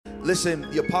Listen,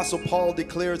 the Apostle Paul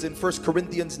declares in 1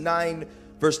 Corinthians 9,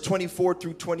 verse 24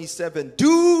 through 27,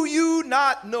 do you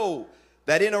not know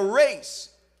that in a race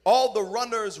all the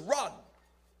runners run,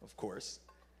 of course,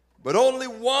 but only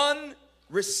one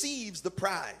receives the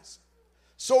prize?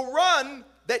 So run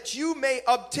that you may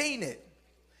obtain it.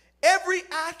 Every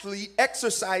athlete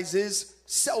exercises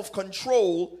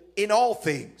self-control in all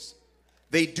things.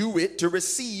 They do it to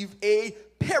receive a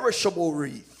perishable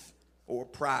wreath or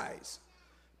prize.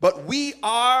 But we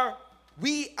are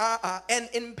an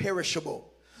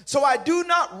imperishable. So I do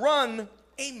not run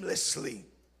aimlessly.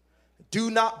 Do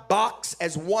not box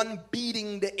as one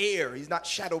beating the air. He's not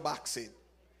shadow boxing.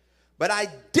 But I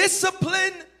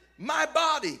discipline my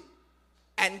body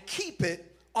and keep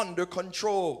it under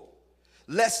control,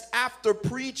 lest after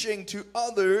preaching to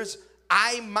others,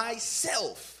 I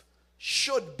myself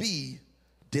should be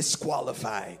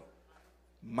disqualified.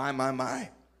 My.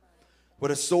 What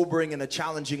a sobering and a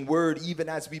challenging word, even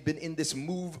as we've been in this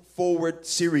Move Forward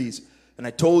series. And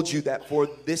I told you that for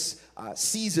this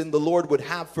season, the Lord would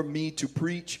have for me to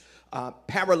preach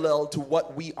parallel to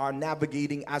what we are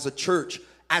navigating as a church,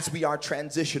 as we are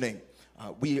transitioning.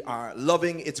 We are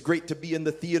loving, it's great to be in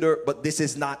the theater, but this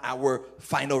is not our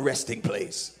final resting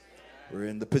place. We're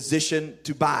in the position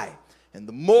to buy. And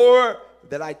the more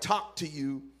that I talk to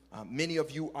you, many of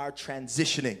you are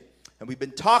transitioning. And we've been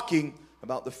talking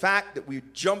about the fact that we're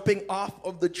jumping off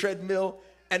of the treadmill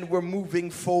and we're moving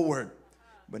forward.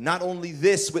 But not only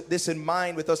this, with this in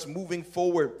mind, with us moving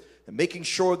forward and making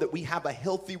sure that we have a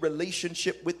healthy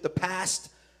relationship with the past,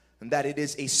 and that it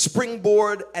is a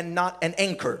springboard and not an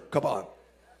anchor. Come on.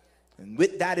 And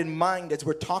with that in mind, as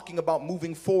we're talking about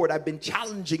moving forward, I've been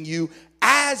challenging you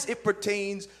as it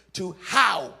pertains to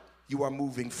how you are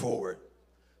moving forward.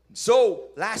 So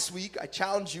last week, I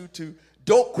challenged you to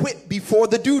don't quit before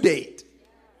the due date.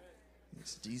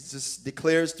 Jesus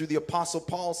declares through the Apostle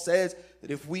Paul, says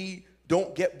that if we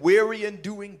don't get weary in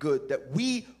doing good, that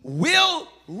we will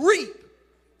reap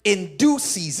in due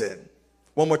season.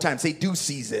 One more time, say due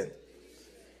season.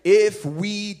 If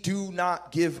we do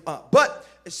not give up. But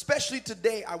especially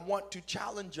today, I want to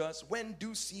challenge us. When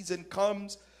due season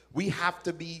comes, we have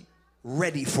to be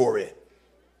ready for it.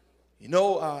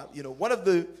 One of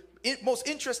the most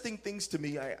interesting things to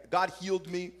me, God healed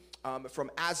me from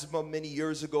asthma many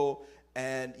years ago,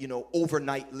 and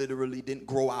overnight literally didn't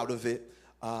grow out of it.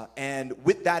 And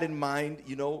with that in mind,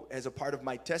 as a part of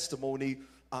my testimony,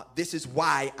 this is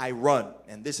why I run.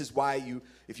 And this is why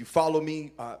if you follow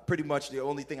me, pretty much the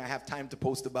only thing I have time to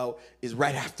post about is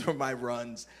right after my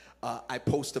runs, I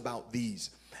post about these.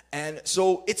 And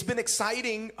so it's been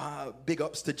exciting. Big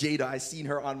ups to Jada. I seen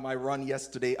her on my run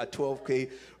yesterday, a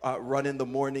 12K run in the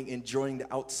morning, enjoying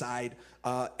the outside.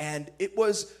 And it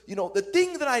was, the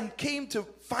thing that I came to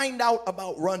find out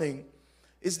about running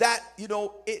is that,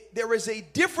 there is a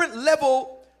different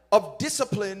level of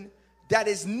discipline that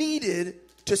is needed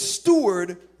to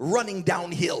steward running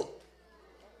downhill.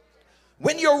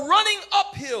 When you're running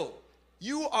uphill,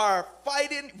 you are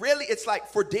fighting, really, it's like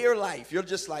for dear life. You're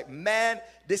just like, man,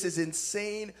 this is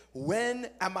insane. When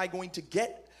am I going to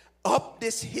get up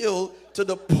this hill to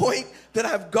the point that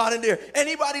I've gotten there?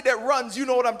 Anybody that runs, you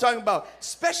know what I'm talking about.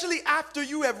 Especially after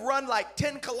you have run like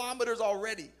 10 kilometers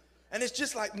already. And it's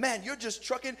just like, man, you're just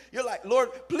trucking. You're like, Lord,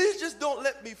 please just don't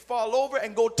let me fall over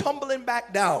and go tumbling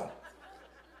back down.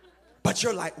 But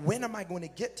you're like, when am I going to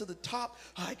get to the top?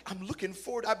 I'm looking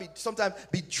forward. Sometimes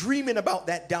be dreaming about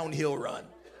that downhill run.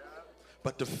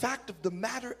 But the fact of the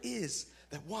matter is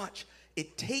that, watch,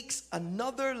 it takes a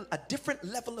different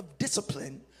level of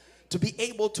discipline to be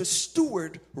able to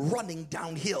steward running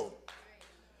downhill.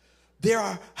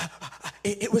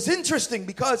 It was interesting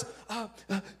because,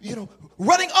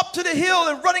 running up to the hill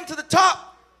and running to the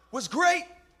top was great.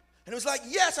 And it was like,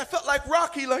 yes, I felt like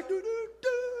Rocky, like,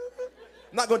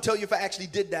 I'm not going to tell you if I actually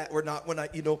did that or not when I,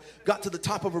 got to the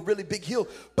top of a really big hill.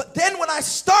 But then when I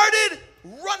started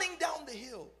running down the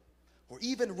hill, or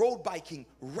even road biking,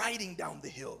 riding down the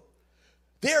hill,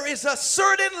 there is a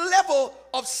certain level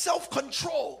of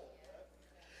self-control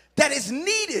that is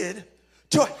needed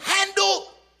to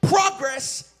handle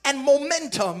progress and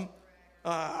momentum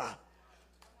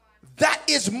that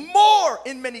is more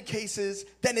in many cases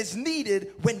than is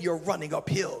needed when you're running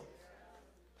uphill.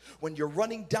 When you're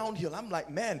running downhill, I'm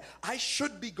like, man, I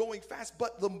should be going fast,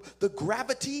 but the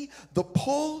gravity, the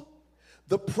pull,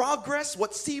 the progress,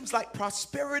 what seems like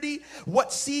prosperity,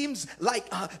 what seems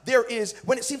like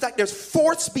when it seems like there's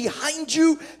force behind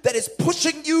you that is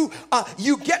pushing you,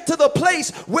 you get to the place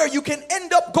where you can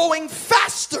end up going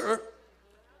faster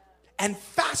and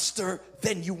faster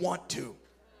than you want to.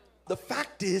 the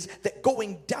fact is that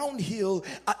going downhill,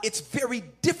 it's very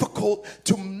difficult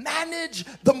to manage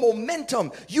the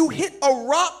momentum. You hit a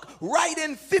rock right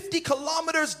in 50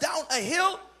 kilometers down a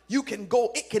hill, you can go,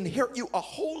 it can hurt you a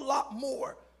whole lot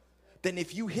more than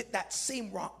if you hit that same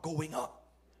rock going up.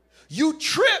 You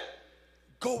trip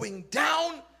going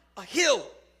down a hill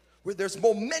where there's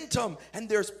momentum and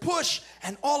there's push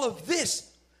and all of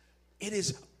this. It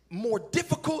is more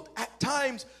difficult at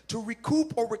times to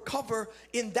recoup or recover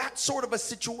in that sort of a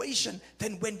situation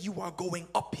than when you are going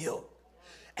uphill.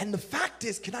 And the fact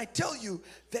is, can I tell you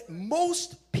that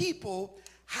most people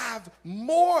have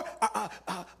more,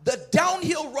 the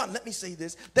downhill run, let me say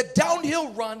this, the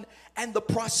downhill run and the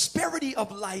prosperity of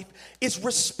life is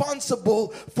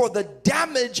responsible for the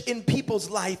damage in people's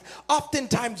life,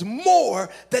 oftentimes more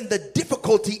than the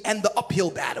difficulty and the uphill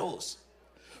battles.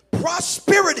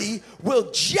 Prosperity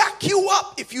will jack you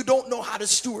up if you don't know how to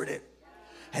steward it.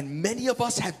 And many of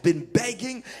us have been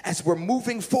begging as we're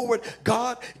moving forward,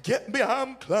 God, get me,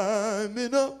 I'm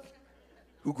climbing up.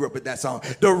 Who grew up with that song?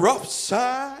 The rough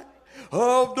side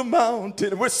of the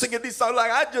mountain. We're singing these songs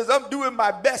like I'm doing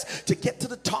my best to get to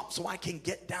the top so I can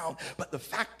get down. But the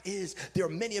fact is, there are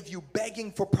many of you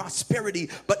begging for prosperity,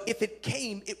 but if it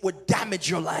came, it would damage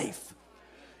your life.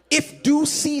 If due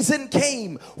season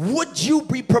came, would you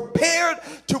be prepared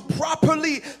to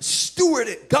properly steward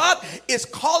it? God is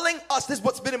calling us, this is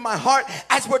what's been in my heart,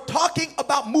 as we're talking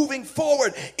about moving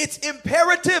forward. It's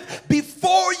imperative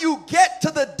before you get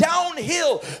to the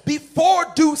downhill, before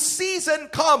due season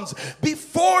comes,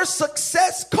 before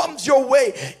success comes your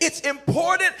way, it's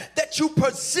important that you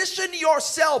position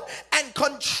yourself and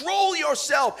control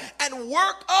yourself and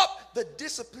work up the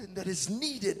discipline that is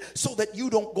needed so that you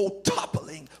don't go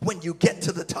toppling when you get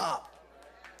to the top.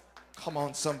 Come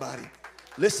on, somebody.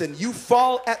 Listen, you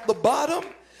fall at the bottom,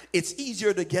 it's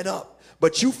easier to get up.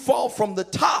 But you fall from the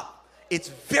top, it's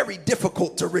very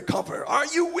difficult to recover. Are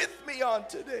you with me on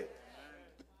today?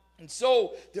 And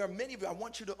so there are many of you, I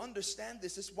want you to understand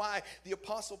this. This is why the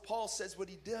Apostle Paul says what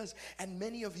he does. And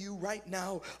many of you right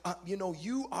now,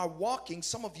 you are walking,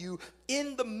 some of you,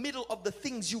 in the middle of the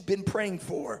things you've been praying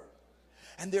for.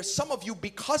 And there's some of you,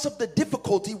 because of the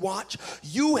difficulty, watch,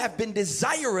 you have been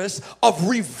desirous of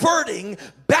reverting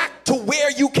back to where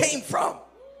you came from.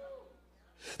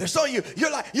 There's some of you,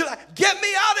 you're like, get me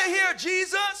out of here,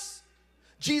 Jesus.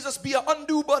 Jesus be an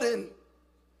undo button.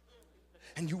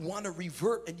 And you want to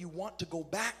revert and you want to go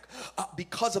back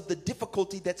because of the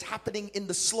difficulty that's happening in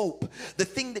the slope. The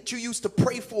thing that you used to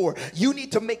pray for, you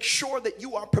need to make sure that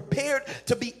you are prepared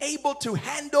to be able to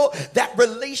handle that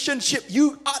relationship.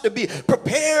 You ought to be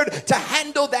prepared to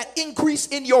handle that increase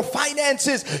in your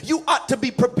finances. You ought to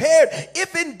be prepared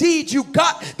if indeed you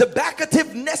got the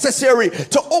backative necessary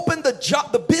to open the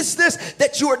job, the business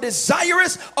that you are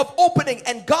desirous of opening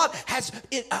and God has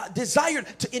desired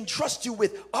to entrust you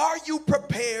with. Are you prepared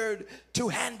to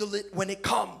handle it when it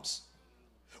comes?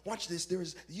 Watch this.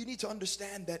 You need to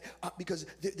understand that because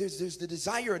there's the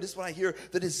desire, this is what I hear,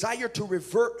 the desire to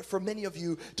revert for many of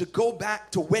you to go back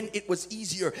to when it was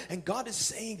easier. And God is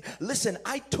saying, listen,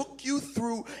 I took you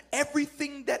through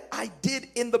everything that I did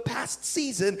in the past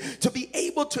season to be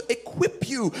able to equip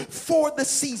you for the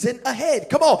season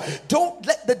ahead. Come on. Don't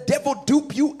let the devil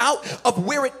dupe you out of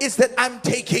where it is that I'm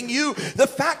taking you. The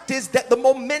fact is that the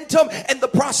momentum and the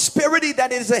prosperity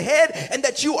that is ahead and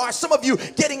that you are, some of you,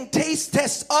 getting taste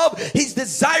tests of, he's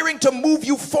desiring to move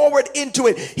you forward into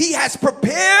it. He has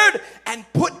prepared and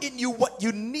put in you what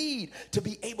you need to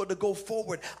be able to go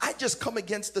forward. I just come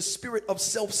against the spirit of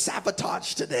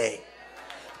self-sabotage today.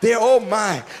 There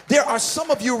are some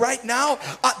of you right now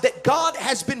that God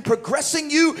has been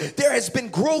progressing you. There has been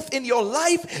growth in your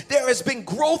life. There has been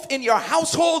growth in your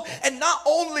household. And not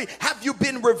only have you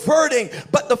been reverting,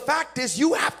 but the fact is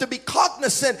you have to be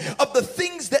cognizant of the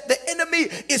things that the enemy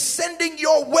is sending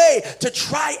your way to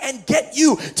try and get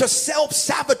you to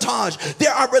self-sabotage.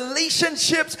 There are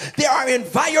relationships, there are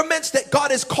environments that God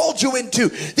has called you into.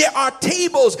 There are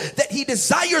tables that he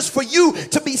desires for you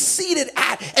to be seated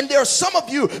at. And there are some of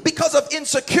you, because of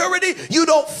insecurity, you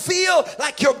don't feel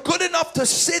like you're good enough to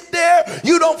sit there.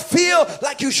 You don't feel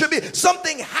like you should be.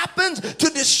 Something happens to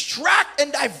distract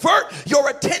and divert your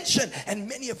attention. And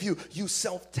many of you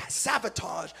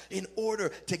self-sabotage in order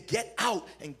to get out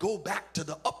and go back to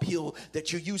the uphill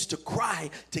that you used to cry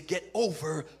to get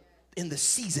over in the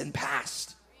season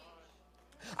past.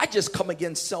 I just come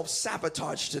against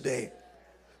self-sabotage today.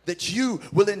 That you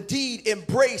will indeed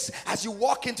embrace as you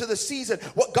walk into the season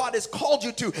what God has called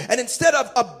you to. And instead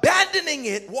of abandoning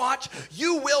it, watch,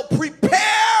 you will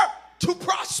prepare to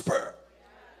prosper.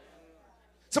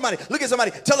 Somebody, look at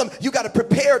somebody, tell them you got to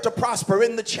prepare to prosper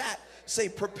in the chat. Say,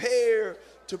 prepare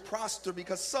to prosper,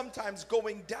 because sometimes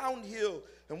going downhill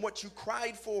and what you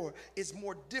cried for is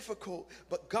more difficult.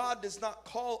 But God does not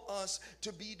call us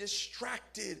to be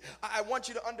distracted. I want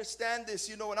you to understand this,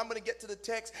 and I'm going to get to the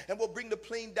text and we'll bring the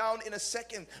plane down in a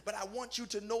second. But I want you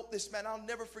to note this, man. I'll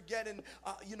never forget. And,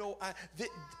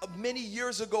 many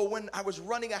years ago when I was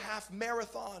running a half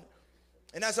marathon,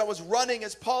 and as I was running,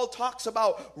 as Paul talks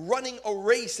about running a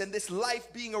race and this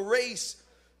life being a race,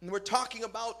 and we're talking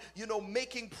about,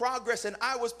 making progress, and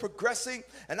I was progressing,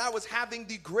 and I was having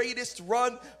the greatest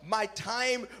run. My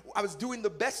time, I was doing the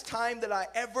best time that I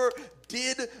ever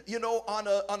did, on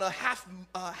a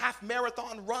half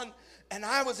marathon run, and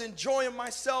I was enjoying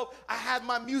myself. I had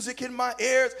my music in my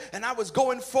ears, and I was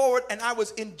going forward, and I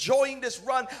was enjoying this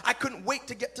run. I couldn't wait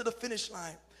to get to the finish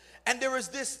line. And there was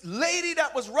this lady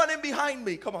that was running behind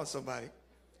me. Come on, somebody.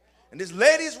 And this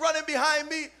lady's running behind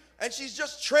me, and she's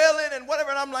just trailing and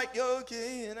whatever. And I'm like,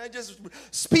 okay. And I just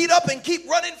speed up and keep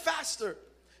running faster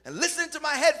and listening to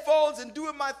my headphones and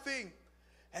doing my thing.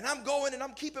 And I'm going and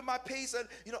I'm keeping my pace. And,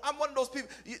 I'm one of those people.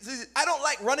 I don't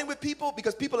like running with people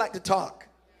because people like to talk.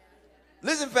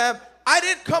 Listen, fam, I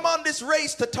didn't come on this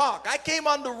race to talk. I came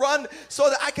on the run so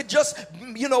that I could just,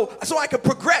 so I could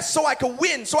progress, so I could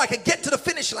win, so I could get to the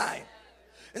finish line.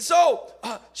 And so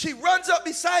she runs up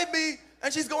beside me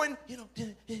and she's going,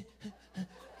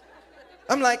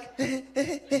 I'm like, and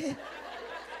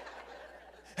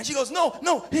she goes, no.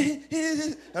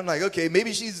 I'm like, okay,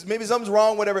 maybe something's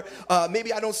wrong, whatever.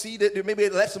 Maybe I don't see that. Maybe I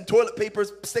left some toilet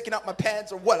papers sticking out my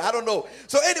pants or what. I don't know.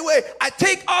 So anyway, I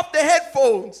take off the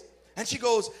headphones. And she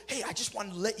goes, hey, I just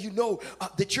want to let you know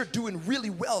that you're doing really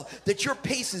well, that your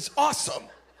pace is awesome.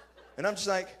 And I'm just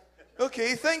like,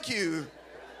 okay, thank you.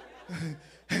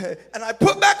 And I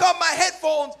put back on my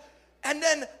headphones, and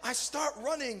then I start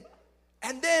running.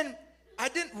 And then I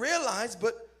didn't realize,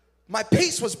 but my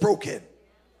pace was broken.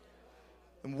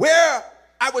 And where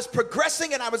I was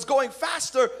progressing and I was going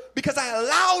faster, because I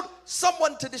allowed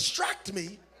someone to distract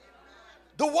me,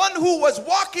 the one who was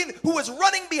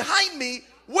running behind me,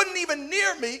 wouldn't even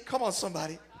near me. Come on,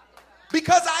 somebody.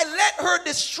 Because I let her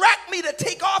distract me to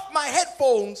take off my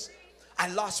headphones, I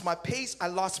lost my pace, I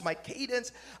lost my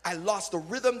cadence, I lost the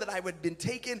rhythm that I had been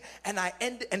taking, and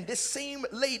this same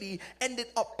lady ended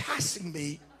up passing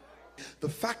me. The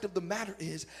fact of the matter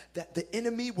is that the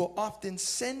enemy will often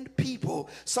send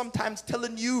people, sometimes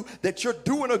telling you that you're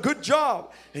doing a good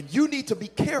job, and you need to be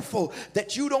careful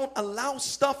that you don't allow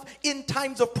stuff in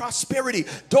times of prosperity.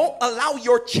 Don't allow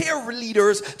your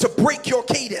cheerleaders to break your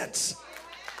cadence.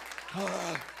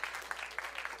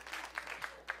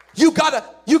 You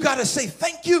gotta say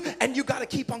thank you, and you gotta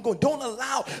keep on going. Don't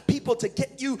allow people to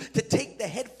get you to take the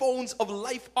headphones of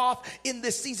life off in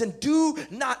this season. Do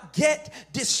not get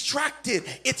distracted.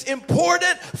 It's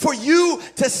important for you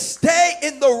to stay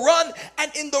in the run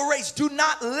and in the race. Do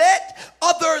not let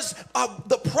others,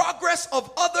 the progress of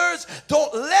others,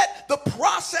 don't let the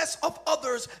process of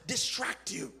others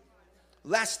distract you.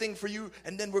 Last thing for you,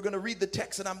 and then we're going to read the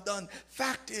text and I'm done.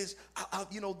 Fact is,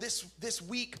 this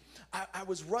week I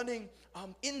was running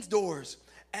indoors.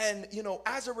 And,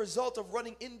 as a result of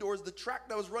running indoors, the track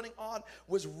that I was running on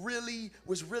was really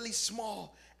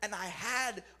small. And I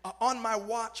had on my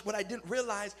watch, what I didn't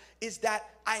realize is that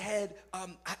I had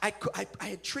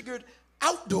triggered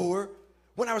outdoor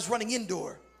when I was running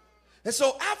indoor. And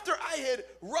so after I had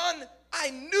run, I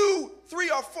knew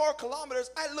 3 or 4 kilometers,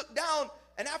 I looked down,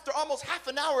 and after almost half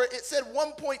an hour, it said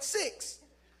 1.6.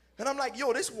 And I'm like,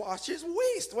 yo, this watch is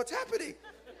waste. What's happening?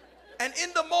 And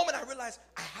in the moment, I realized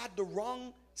I had the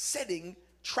wrong setting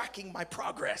tracking my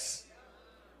progress.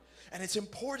 And it's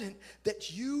important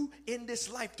that you in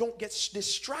this life don't get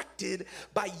distracted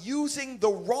by using the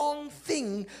wrong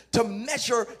thing to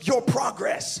measure your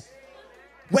progress.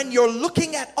 When you're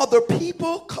looking at other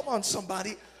people, come on,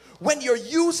 somebody. When you're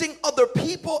using other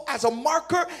people as a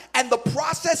marker and the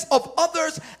process of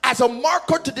others as a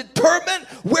marker to determine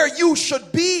where you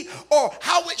should be or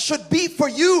how it should be for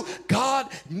you, God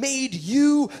made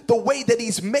you the way that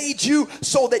He's made you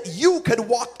so that you could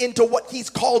walk into what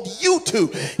He's called you to.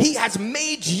 He has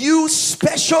made you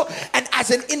special, and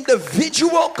as an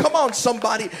individual, come on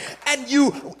somebody, and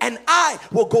you and I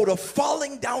will go to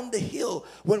falling down the hill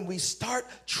when we start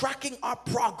tracking our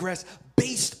progress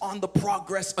based on the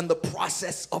progress and the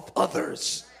process of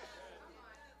others.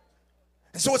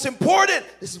 And so it's important,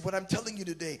 this is what I'm telling you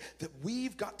today, that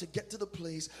we've got to get to the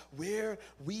place where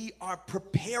we are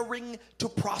preparing to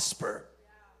prosper.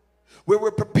 where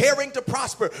we're preparing to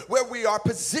prosper, where we are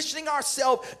positioning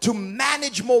ourselves to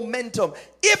manage momentum.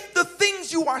 If the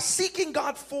things you are seeking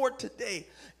God for today,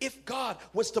 if God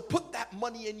was to put that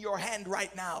money in your hand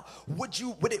right now, would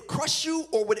it crush you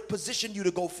or would it position you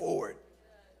to go forward?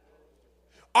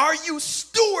 Are you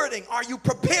stewarding? Are you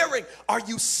preparing? Are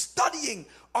you studying?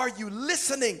 Are you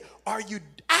listening? Are you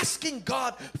asking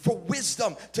God for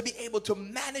wisdom to be able to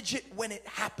manage it when it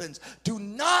happens? Do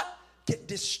not get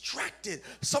distracted.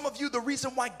 Some of you, the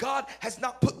reason why God has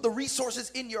not put the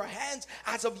resources in your hands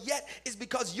as of yet is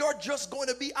because you're just going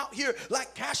to be out here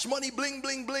like cash money, bling,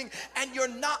 bling, bling, and you're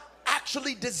not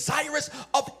actually desirous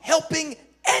of helping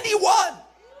anyone.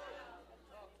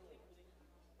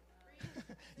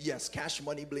 Yes, cash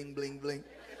money, bling, bling, bling.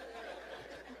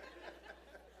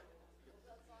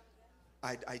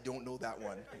 I don't know that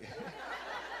one.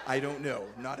 I don't know,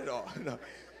 not at all. No.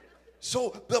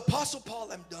 So the Apostle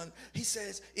Paul, I'm done. He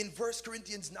says in 1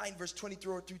 Corinthians 9, verse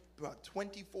 24 through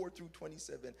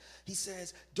 27, he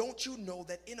says, don't you know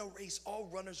that in a race all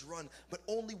runners run, but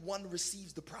only one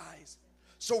receives the prize?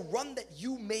 So run that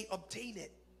you may obtain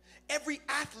it. Every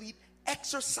athlete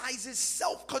exercises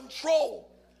self-control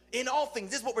in all things.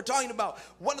 This is what we're talking about.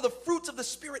 One of the fruits of the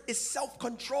Spirit is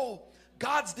self-control.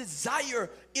 God's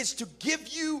desire is to give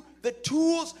you the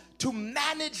tools to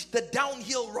manage the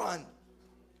downhill run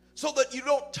so that you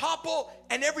don't topple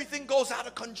and everything goes out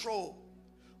of control.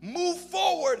 Move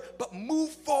forward, but move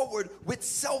forward with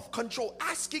self-control.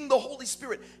 Asking the Holy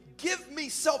Spirit, give me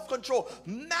self-control.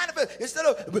 Manifest. Instead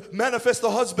of manifest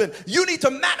the husband, you need to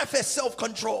manifest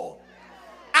self-control.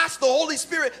 Ask the Holy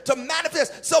Spirit to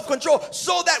manifest self-control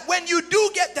so that when you do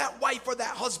get that wife or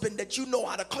that husband, that you know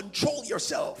how to control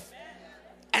yourself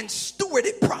and steward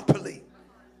it properly.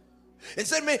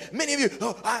 Instead of many of you,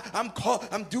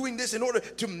 I'm doing this in order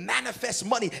to manifest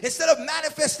money. Instead of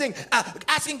manifesting,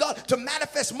 asking God to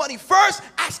manifest money first,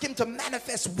 ask him to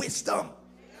manifest wisdom.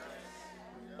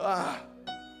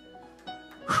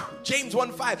 James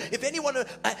 1:5, if anyone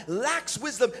lacks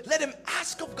wisdom, let him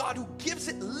ask of God, who gives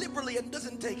it liberally and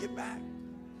doesn't take it back.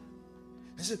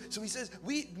 So he says,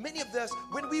 many of us,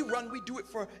 when we run, we do it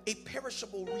for a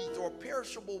perishable wreath or a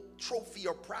perishable trophy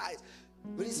or prize.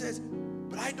 But he says,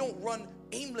 but I don't run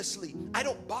aimlessly. I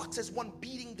don't box as one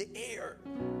beating the air.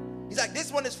 He's like,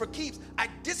 this one is for keeps. I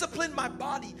discipline my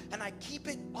body and I keep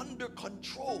it under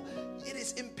control. It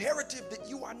is imperative that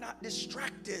you are not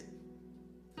distracted.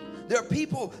 There are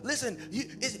people, listen,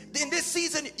 in this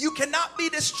season, you cannot be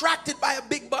distracted by a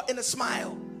big butt and a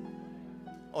smile.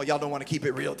 Oh, y'all don't want to keep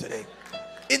it real today.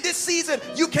 In this season,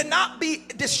 you cannot be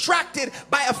distracted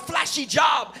by a flashy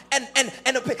job and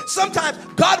a pay. Sometimes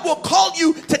God will call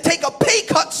you to take a pay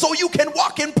cut so you can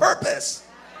walk in purpose.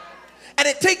 And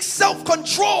it takes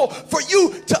self-control for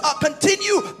you to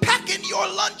continue packing your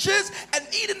lunches and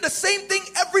eating the same thing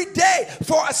every day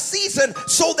for a season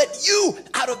so that you,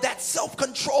 out of that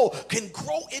self-control, can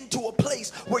grow into a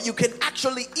place where you can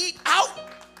actually eat out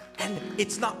and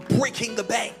it's not breaking the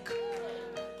bank.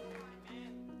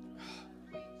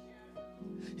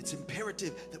 It's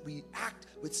imperative that we act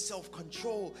with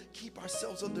self-control, keep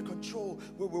ourselves under control,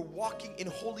 where we're walking in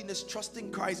holiness,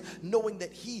 trusting Christ, knowing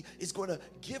that he is going to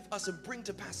give us and bring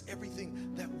to pass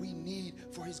everything that we need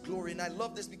for his glory. And I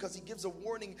love this because he gives a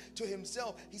warning to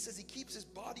himself. He says he keeps his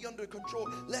body under control,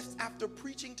 lest after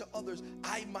preaching to others,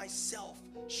 I myself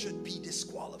should be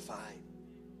disqualified.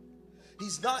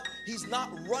 He's not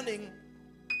running,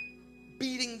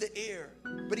 beating the air,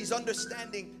 but he's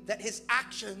understanding that his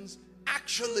actions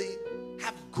actually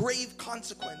have grave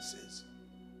consequences.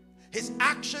 His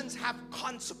actions have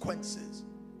consequences.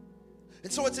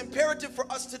 And so it's imperative for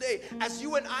us today, as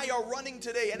you and I are running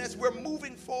today and as we're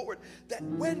moving forward, that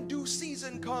when due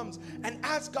season comes and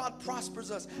as God prospers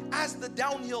us, as the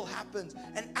downhill happens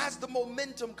and as the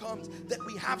momentum comes, that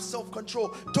we have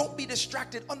self-control. Don't be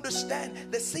distracted.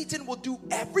 Understand that Satan will do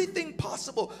everything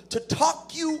possible to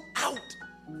talk you out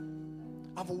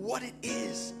of what it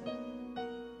is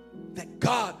that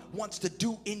God wants to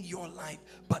do in your life.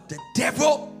 But the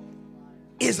devil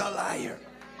is a liar.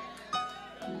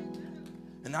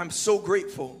 And I'm so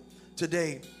grateful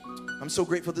today. I'm so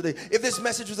grateful today. If this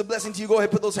message was a blessing to you, go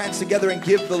ahead, put those hands together and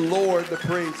give the Lord the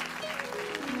praise.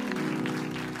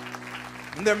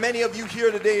 And there are many of you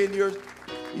here today, and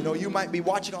you might be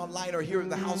watching online or here in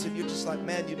the house, and you're just like,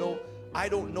 man, I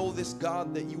don't know this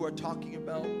God that you are talking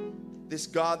about. This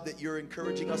God that you're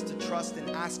encouraging us to trust and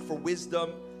ask for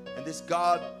wisdom. And this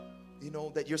God,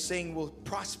 that you're saying will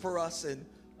prosper us and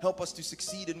help us to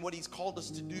succeed in what he's called us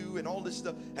to do and all this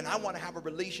stuff. And I want to have a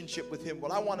relationship with him.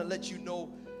 Well, I want to let you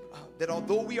know that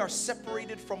although we are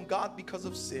separated from God because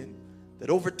of sin, that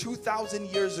over 2,000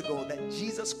 years ago, that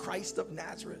Jesus Christ of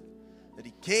Nazareth, that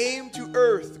he came to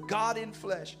earth, God in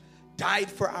flesh, died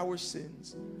for our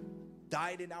sins,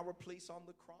 died in our place on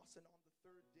the cross, and on the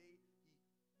third day,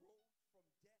 he rose from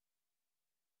death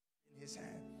in his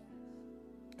hand.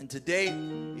 And today,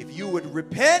 if you would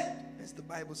repent, as the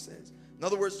Bible says, in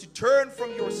other words, to turn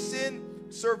from your sin,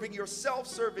 serving yourself,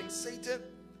 serving Satan,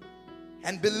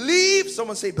 and believe,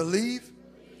 someone say believe,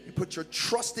 you put your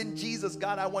trust in Jesus.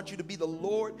 God, I want you to be the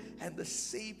Lord and the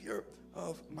Savior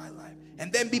of my life.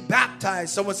 And then be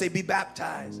baptized. Someone say be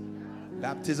baptized.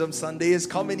 Baptism Sunday is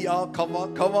coming, y'all. Come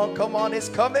on, come on, come on, it's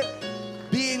coming.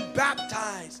 Being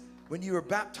baptized. When you are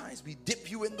baptized, we dip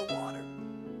you in the water.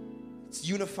 It's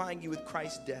unifying you with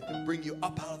Christ's death and bring you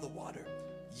up out of the water,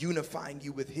 unifying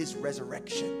you with his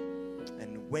resurrection.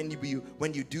 And when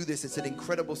you do this, it's an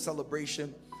incredible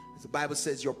celebration. As the Bible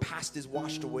says, your past is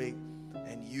washed away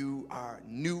and you are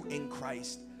new in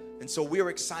Christ. And so we're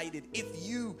excited. If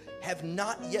you have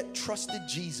not yet trusted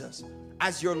Jesus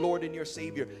as your Lord and your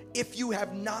Savior, if you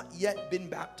have not yet been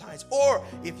baptized, or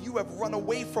if you have run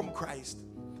away from Christ,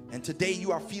 and today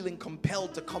you are feeling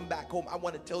compelled to come back home, I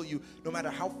want to tell you, no matter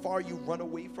how far you run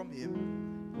away from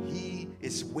him, he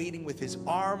is waiting with his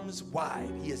arms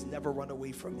wide. He has never run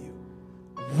away from you,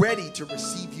 ready to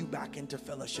receive you back into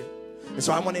fellowship. And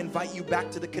so I want to invite you back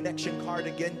to the connection card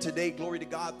again today. Glory to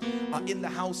God. In the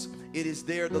house, it is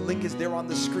there. The link is there on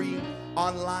the screen.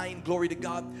 Online, glory to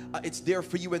God. It's there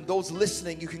for you. And those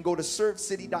listening, you can go to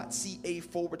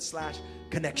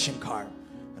servecity.ca/connection card.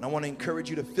 And I want to encourage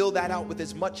you to fill that out with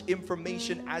as much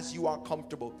information as you are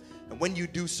comfortable. And when you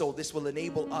do so, this will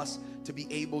enable us to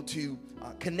be able to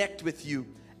connect with you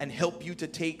and help you to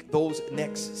take those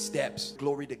next steps.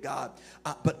 Glory to God.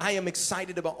 But I am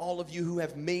excited about all of you who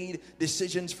have made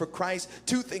decisions for Christ.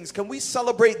 Two things. Can we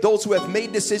celebrate those who have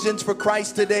made decisions for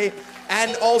Christ today?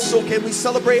 And also, can we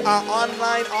celebrate our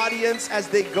online audience as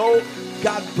they go?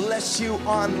 God bless you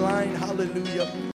online. Hallelujah.